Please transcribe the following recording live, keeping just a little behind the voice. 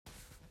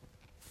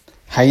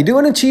How you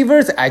doing,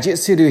 Achievers? Ajit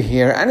Sidhu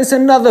here, and it's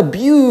another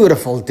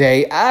beautiful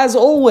day as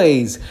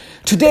always.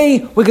 Today,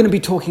 we're going to be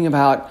talking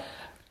about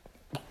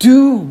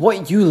do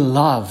what you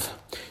love.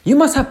 You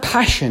must have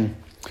passion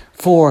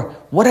for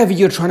whatever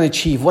you're trying to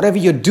achieve, whatever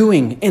you're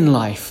doing in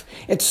life.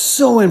 It's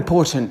so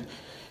important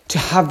to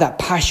have that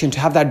passion, to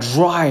have that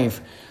drive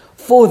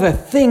for the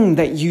thing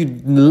that you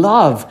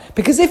love.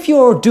 Because if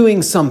you're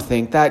doing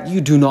something that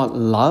you do not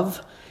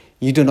love,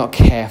 you do not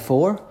care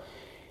for,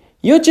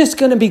 you're just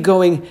going to be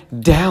going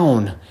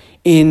down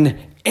in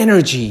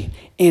energy,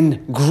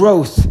 in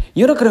growth.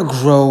 You're not going to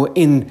grow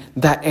in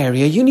that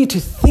area. You need to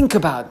think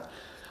about,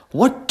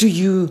 what do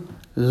you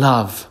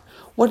love?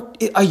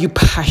 What are you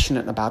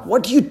passionate about?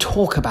 What do you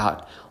talk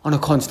about on a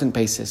constant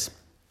basis?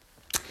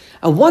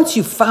 And once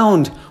you've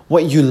found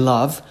what you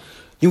love,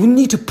 you will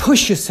need to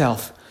push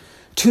yourself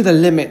to the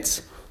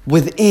limits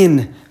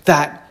within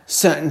that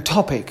certain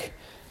topic.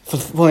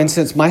 For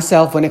instance,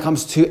 myself, when it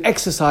comes to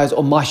exercise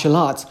or martial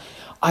arts,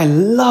 I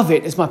love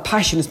it. It's my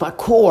passion. It's my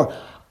core.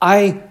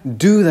 I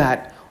do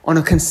that on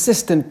a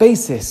consistent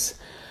basis.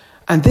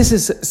 And this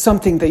is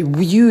something that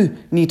you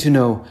need to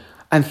know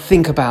and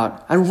think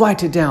about and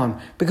write it down,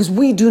 because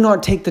we do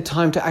not take the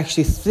time to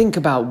actually think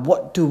about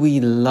what do we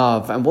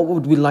love and what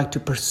would we like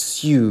to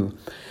pursue.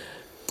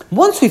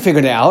 Once we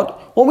figured it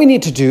out, what we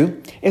need to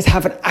do is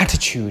have an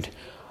attitude,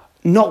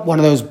 not one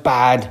of those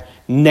bad,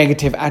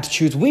 negative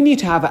attitudes. We need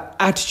to have an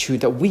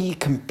attitude that we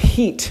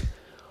compete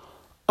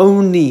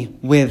only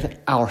with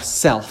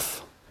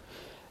ourself.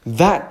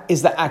 That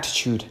is the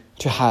attitude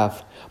to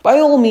have. By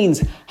all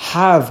means,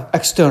 have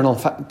external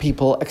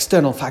people,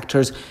 external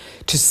factors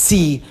to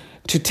see,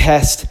 to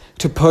test,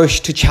 to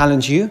push, to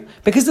challenge you.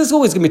 Because there's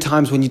always going to be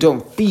times when you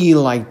don't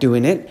feel like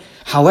doing it.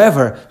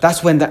 However,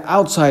 that's when the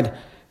outside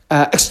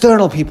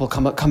external people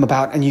come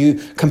about and you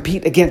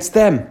compete against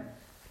them.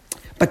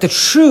 But the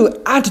true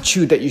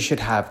attitude that you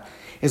should have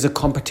is a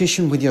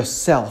competition with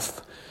yourself.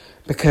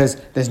 Because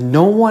there's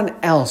no one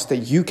else that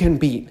you can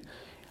beat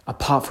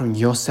apart from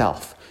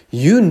yourself.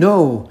 You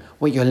know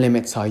what your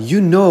limits are. You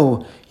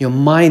know your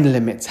mind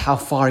limits, how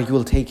far you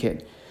will take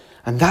it.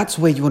 And that's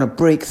where you want to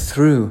break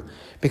through.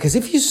 Because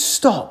if you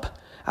stop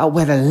at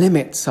where the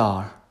limits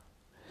are,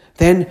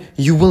 then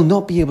you will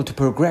not be able to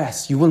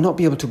progress. You will not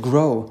be able to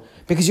grow.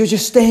 Because you're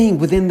just staying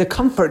within the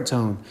comfort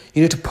zone.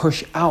 You need to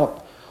push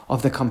out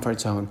of the comfort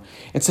zone.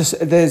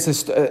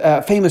 There's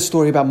a famous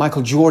story about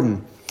Michael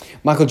Jordan.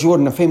 Michael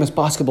Jordan, a famous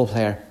basketball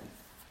player,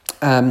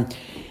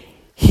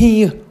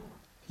 he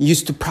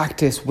used to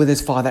practice with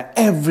his father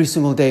every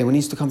single day. When he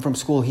used to come from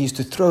school, he used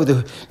to throw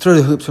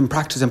the hoops and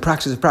practice.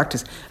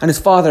 And his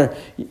father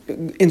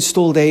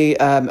installed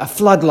a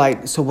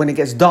floodlight, so when it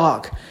gets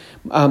dark,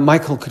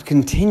 Michael could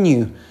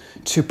continue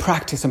to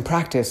practice.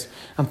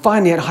 And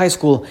finally, at high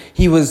school,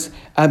 he was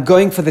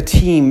going for the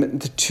team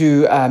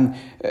to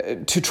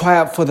try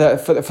out for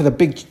the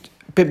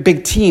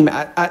big team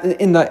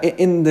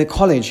in the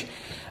college.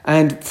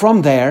 And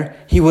from there,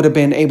 he would have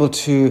been able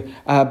to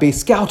be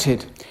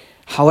scouted.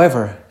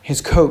 However,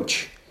 his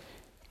coach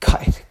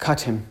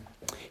cut him.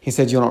 He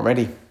said, "You're not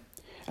ready,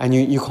 and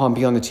you can't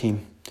be on the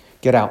team.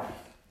 Get out."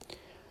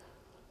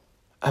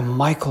 And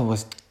Michael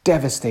was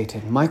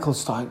devastated. Michael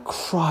started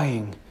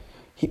crying.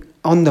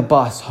 On the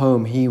bus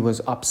home, he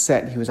was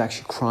upset. He was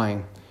actually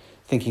crying,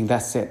 thinking,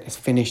 that's it. It's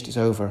finished. It's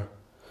over.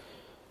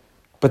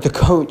 But the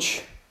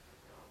coach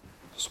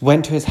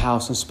went to his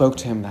house and spoke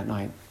to him that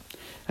night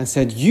and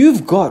said,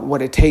 "You've got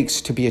what it takes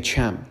to be a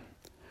champ.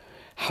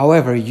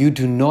 However, you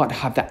do not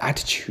have the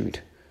attitude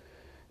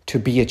to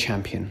be a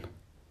champion.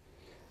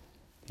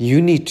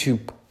 You need to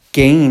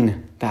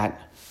gain that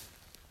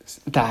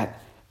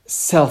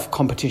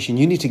self-competition.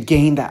 You need to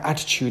gain that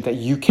attitude that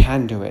you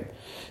can do it.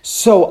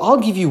 So I'll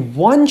give you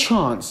one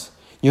chance.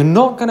 You're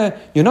not gonna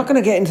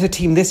get into the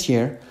team this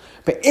year,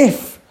 but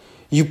if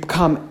you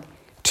come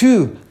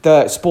to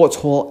the sports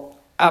hall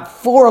at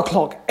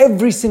 4:00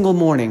 every single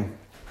morning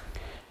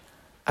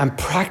and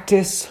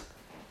practice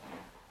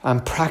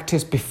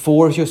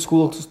before your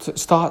school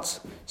starts,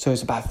 so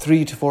it's about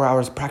 3 to 4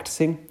 hours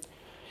practicing,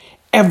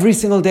 every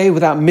single day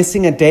without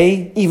missing a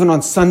day, even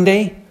on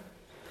Sunday,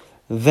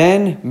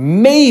 then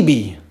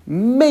maybe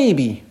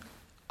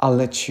I'll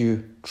let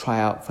you try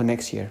out for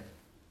next year."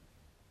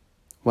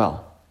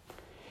 Well,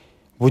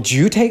 would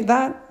you take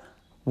that?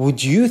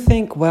 Would you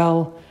think,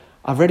 well,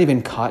 I've already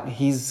been cut.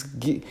 He's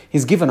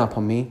given up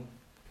on me.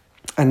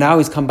 And now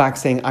he's come back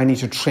saying I need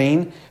to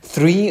train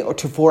 3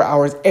 to 4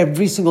 hours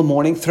every single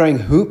morning, throwing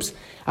hoops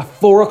at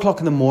 4:00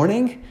 in the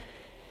morning.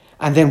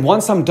 And then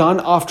once I'm done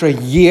after a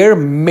year,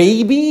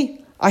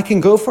 maybe I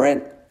can go for it.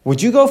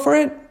 Would you go for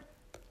it?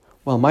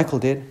 Well, Michael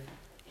did.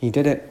 He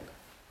did it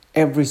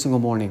every single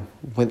morning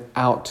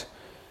without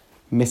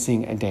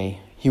missing a day.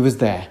 He was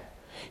there.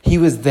 He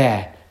was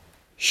there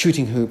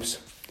shooting hoops.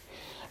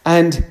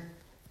 And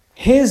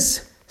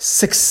his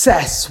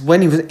success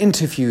when he was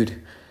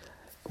interviewed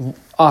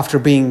after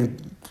being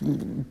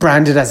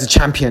branded as a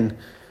champion,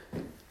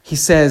 he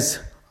says,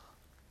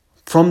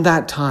 from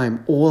that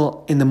time,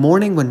 all in the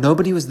morning when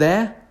nobody was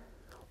there,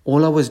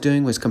 all I was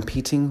doing was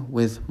competing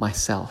with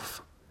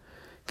myself.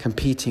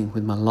 competing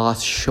with my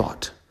last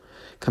shot,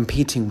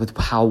 competing with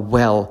how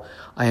well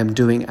I am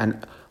doing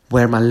and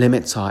where my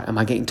limits are. Am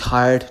I getting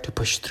tired to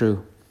push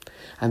through?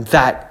 And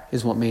that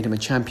is what made him a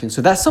champion.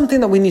 So that's something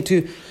that we need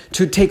to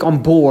take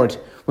on board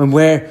when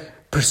we're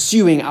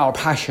pursuing our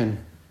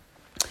passion.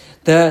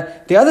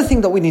 The other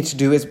thing that we need to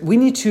do is we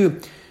need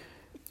to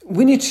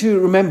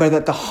remember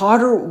that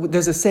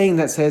there's a saying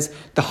that says,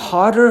 the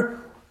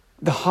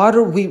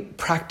harder we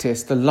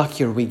practice, the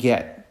luckier we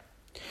get.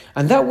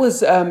 And that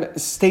was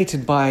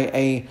stated by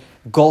a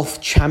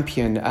golf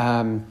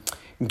champion,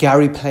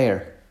 Gary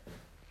Player.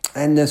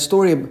 And there's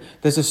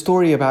a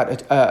story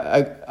about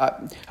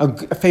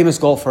a famous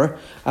golfer.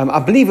 I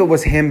believe it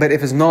was him, but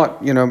if it's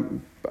not,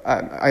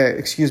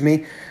 excuse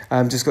me.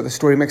 Just got the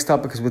story mixed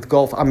up because with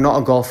golf, I'm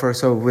not a golfer.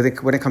 So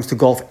when it comes to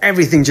golf,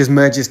 everything just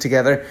merges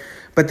together.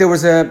 But there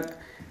was a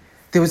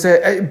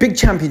big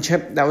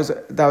championship that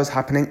was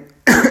happening,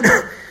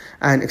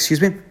 and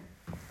excuse me,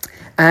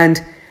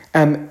 and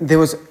there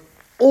was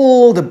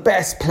all the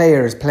best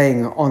players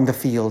playing on the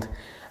field,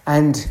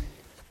 and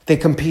they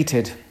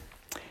competed.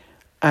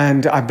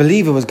 And I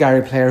believe it was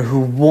Gary Player who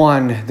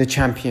won the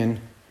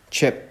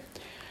championship.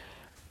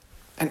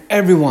 And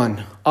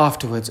everyone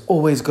afterwards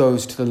always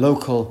goes to the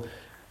local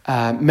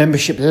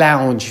membership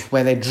lounge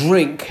where they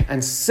drink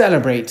and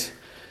celebrate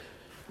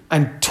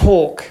and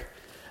talk.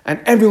 And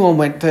everyone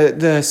went,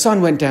 the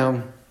sun went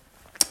down,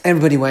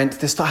 everybody went,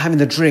 they start having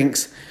the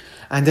drinks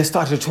and they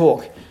started to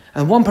talk.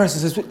 And one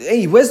person says,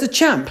 hey, where's the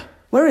champ?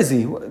 Where is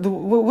he?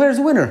 Where's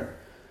the winner?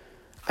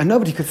 And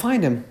nobody could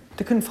find him.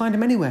 They couldn't find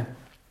him anywhere.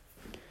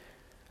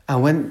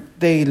 And when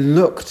they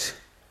looked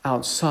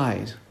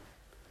outside,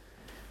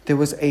 there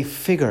was a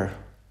figure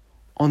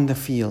on the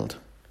field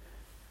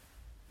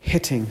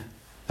hitting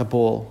the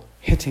ball,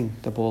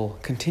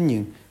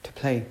 continuing to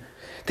play.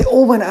 They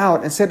all went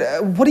out and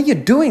said, what are you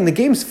doing? The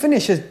game's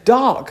finished, it's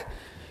dark.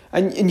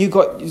 And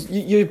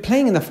you're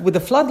playing with the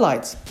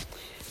floodlights.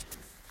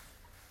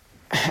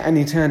 And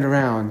he turned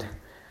around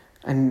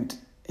and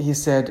he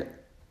said,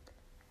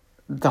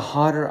 the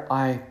harder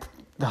I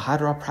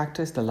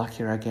practice, the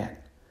luckier I get.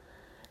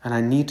 And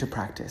I need to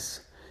practice.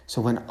 So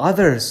when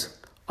others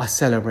are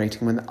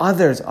celebrating, when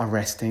others are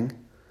resting,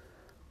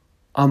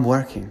 I'm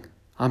working,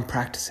 I'm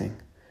practicing.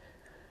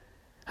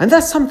 And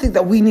that's something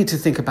that we need to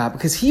think about,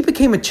 because he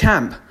became a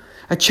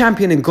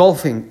champion in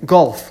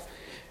golf.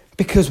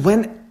 Because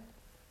when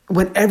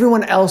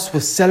everyone else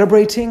was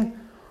celebrating,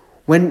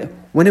 when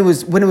it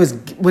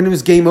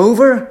was game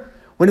over,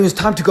 when it was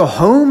time to go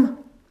home,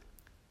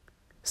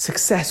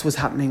 success was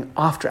happening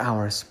after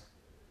hours.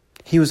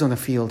 He was on the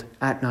field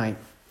at night.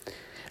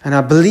 And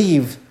I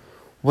believe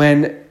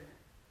when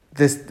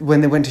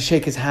they went to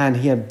shake his hand,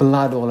 he had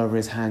blood all over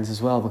his hands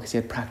as well, because he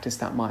had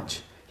practiced that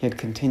much. He had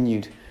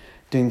continued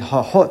doing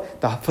for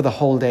the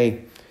whole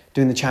day,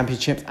 doing the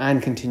championships and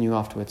continue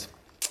afterwards.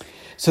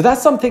 So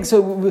that's something.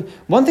 So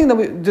one thing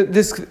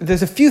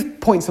there's a few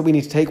points that we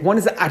need to take. One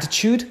is the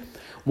attitude.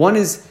 One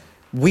is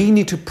we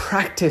need to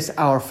practice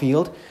our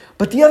field.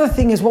 But the other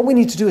thing is what we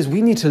need to do is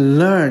we need to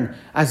learn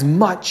as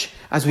much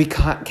as we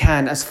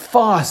can, as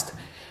fast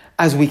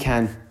as we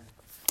can,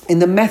 in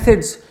the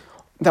methods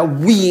that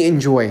we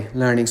enjoy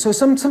learning. So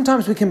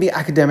sometimes we can be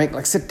academic,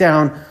 like sit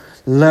down,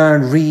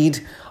 learn,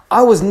 read.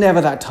 I was never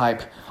that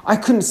type. I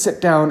couldn't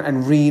sit down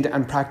and read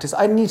and practice.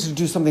 I needed to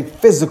do something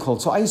physical.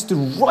 So I used to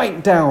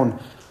write down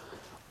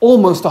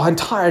almost the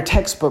entire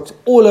textbooks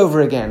all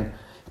over again,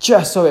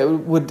 just so it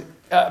would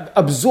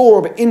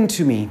absorb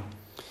into me.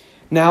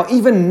 Now,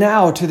 even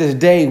now to this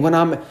day, when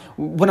I'm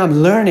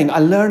learning, I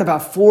learn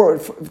about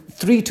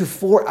 3 to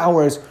 4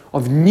 hours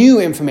of new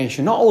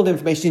information, not old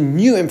information,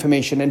 new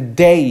information a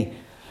day.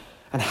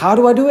 And how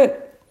do I do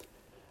it?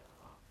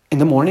 In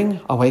the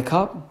morning, I wake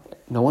up,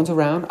 no one's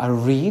around, I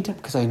read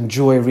because I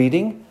enjoy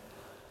reading,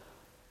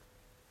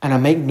 and I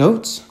make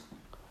notes.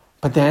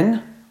 But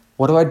then,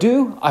 what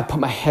do? I put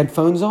my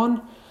headphones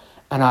on,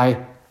 and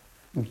I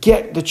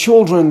get the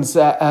children's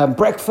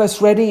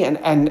breakfast ready and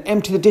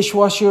empty the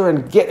dishwasher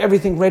and get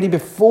everything ready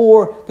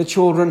before the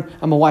children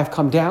and my wife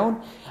come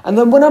down. And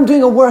then when I'm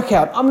doing a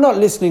workout, I'm not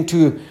listening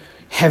to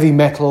heavy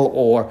metal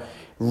or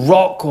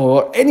rock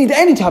or any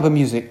type of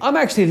music. I'm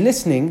actually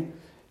listening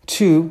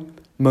to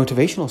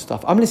motivational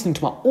stuff. I'm listening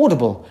to my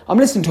Audible. I'm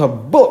listening to a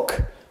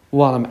book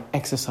while I'm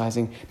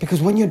exercising.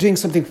 Because when you're doing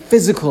something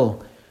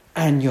physical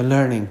and you're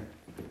learning,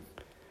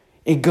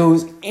 it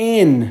goes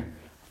in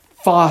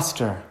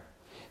faster.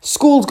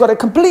 School's got it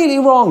completely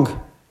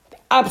wrong.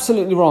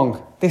 Absolutely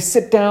wrong. They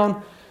sit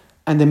down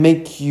and they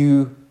make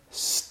you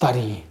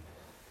study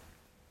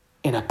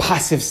in a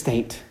passive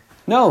state.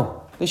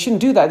 No, they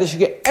shouldn't do that. They should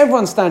get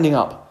everyone standing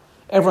up.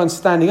 Everyone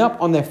standing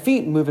up on their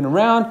feet, moving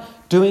around,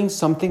 doing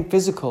something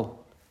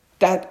physical.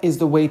 That is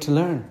the way to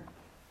learn.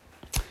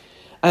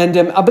 And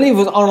I believe it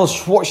was Arnold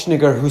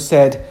Schwarzenegger who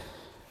said,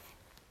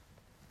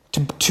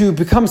 to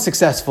become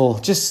successful,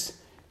 just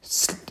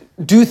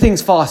do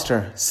things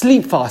faster,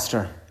 sleep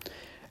faster.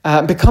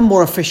 Become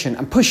more efficient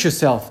and push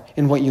yourself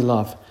in what you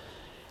love.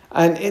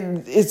 And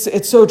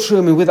it's so true.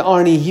 I mean, with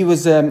Arnie, he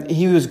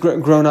was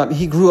grown up.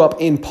 He grew up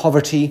in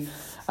poverty.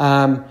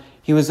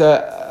 He was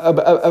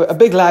a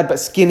big lad, but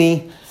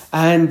skinny.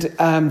 And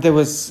there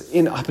was,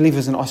 I believe it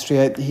was in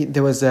Austria,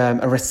 there was a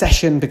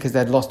recession because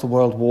they'd lost the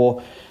World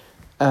War.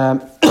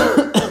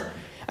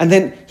 And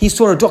then he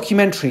saw a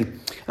documentary.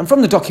 And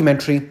from the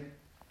documentary,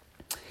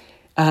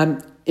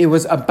 it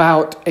was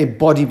about a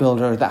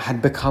bodybuilder that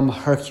had become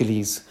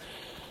Hercules.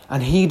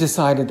 And he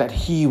decided that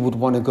he would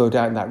want to go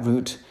down that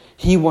route.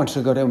 He wanted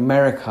to go to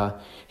America.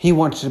 He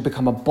wanted to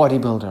become a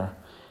bodybuilder.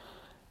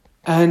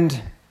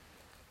 And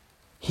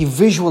he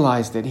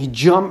visualized it. He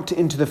jumped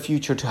into the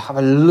future to have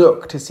a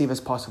look to see if it's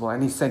possible.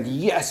 And he said,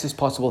 yes, it's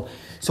possible.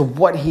 So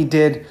what he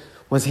did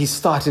was he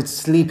started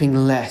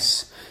sleeping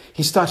less.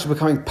 He started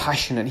becoming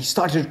passionate. He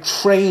started to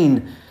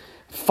train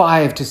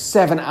 5 to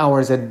 7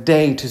 hours a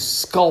day to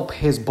sculpt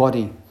his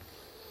body.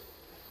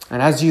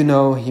 And as you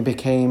know, he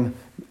became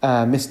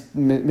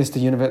Mr.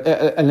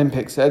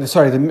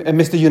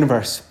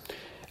 Universe.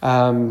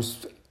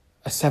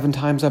 7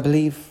 times, I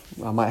believe.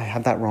 I might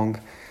have that wrong.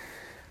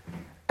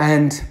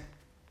 And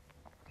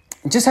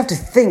you just have to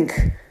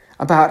think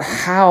about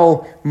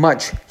how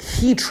much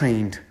he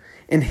trained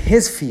in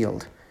his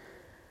field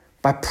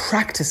by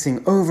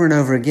practicing over and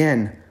over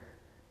again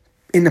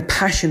in the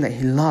passion that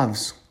he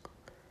loves.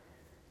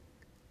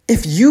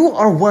 If you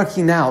are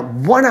working out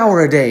 1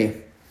 hour a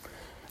day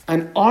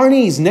and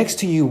Arnie's next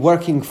to you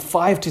working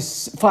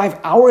 5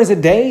 hours a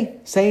day,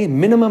 say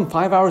minimum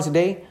 5 hours a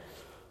day,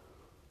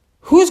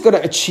 who's going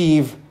to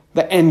achieve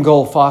the end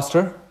goal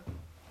faster?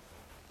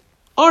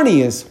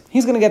 Arnie is.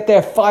 He's going to get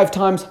there 5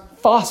 times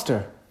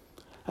faster.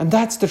 And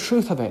that's the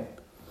truth of it.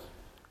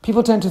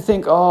 People tend to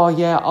think, oh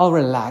yeah, I'll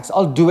relax.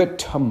 I'll do it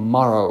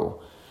tomorrow.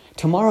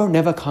 Tomorrow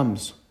never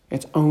comes.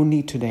 It's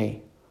only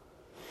today.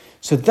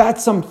 So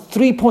that's some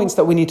 3 points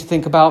that we need to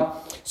think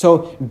about.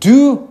 So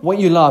do what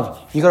you love.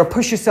 You got to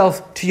push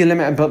yourself to your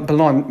limit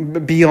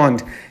and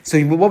beyond. So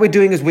what we're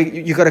doing is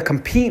you got to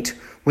compete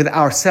with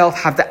ourselves,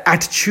 have the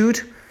attitude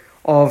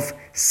of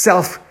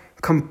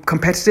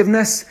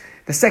self-competitiveness.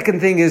 The second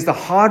thing is the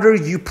harder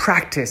you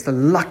practice, the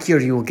luckier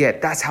you will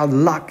get. That's how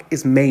luck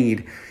is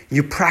made.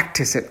 You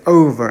practice it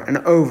over and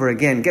over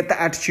again. Get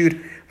the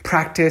attitude,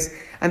 practice,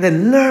 and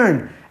then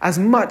learn as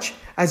much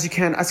as you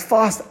can, as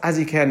fast as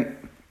you can,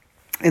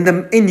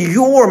 in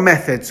your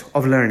methods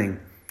of learning.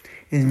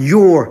 In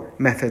your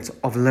methods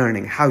of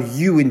learning, how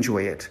you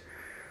enjoy it.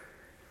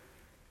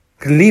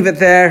 Leave it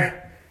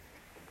there.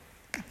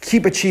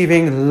 Keep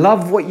achieving.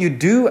 Love what you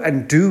do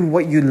and do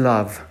what you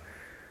love.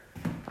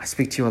 I'll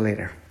speak to you all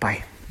later.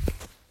 Bye.